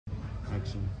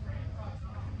action.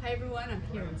 Hi everyone, I'm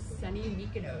here in sunny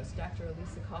Mykonos, Dr.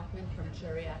 Alisa Kauffman from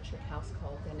Geriatric House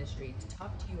Call Dentistry to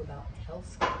talk to you about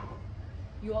telescope.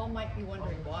 You all might be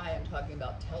wondering why I'm talking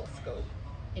about telescope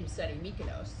in sunny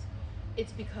Mykonos.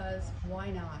 It's because,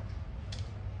 why not?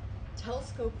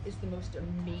 Telescope is the most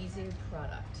amazing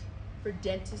product for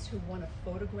dentists who want to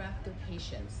photograph their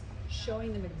patients,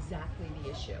 showing them exactly the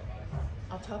issue.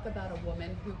 I'll talk about a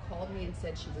woman who called me and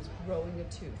said she was growing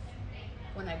a tooth.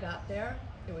 When I got there,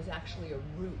 it was actually a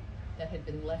root that had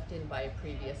been left in by a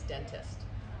previous dentist.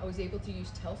 I was able to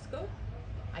use telescope.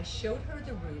 I showed her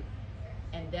the root,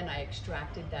 and then I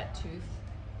extracted that tooth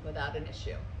without an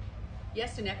issue.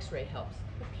 Yes, an x-ray helps,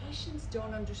 but patients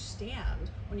don't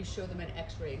understand when you show them an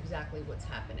x-ray exactly what's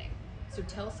happening. So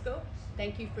telescope,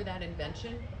 thank you for that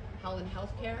invention. Holland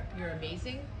Healthcare, you're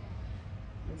amazing.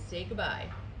 And say goodbye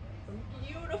from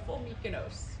beautiful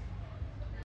Mykonos.